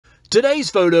Today's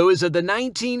photo is of the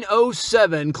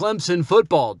 1907 Clemson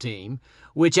football team,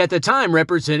 which at the time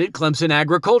represented Clemson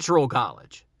Agricultural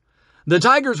College. The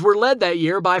Tigers were led that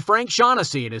year by Frank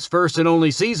Shaughnessy in his first and only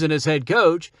season as head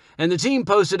coach, and the team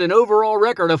posted an overall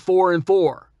record of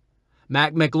 4-4.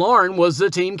 McLaurin was the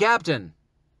team captain.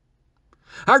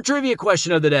 Our trivia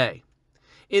question of the day.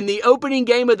 In the opening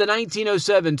game of the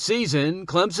 1907 season,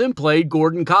 Clemson played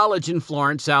Gord0n College in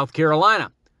Florence, South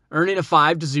Carolina, earning a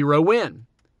 5-0 win.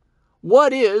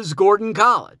 What is Gord0n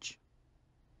College?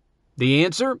 The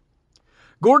answer?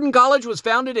 Gord0n College was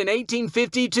founded in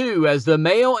 1852 as the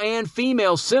Male and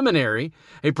Female Seminary,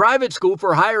 a private school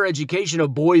for higher education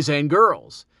of boys and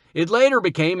girls. It later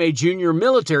became a junior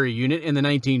military unit in the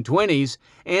 1920s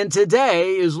and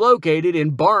today is located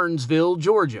in Barnesville,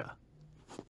 Georgia.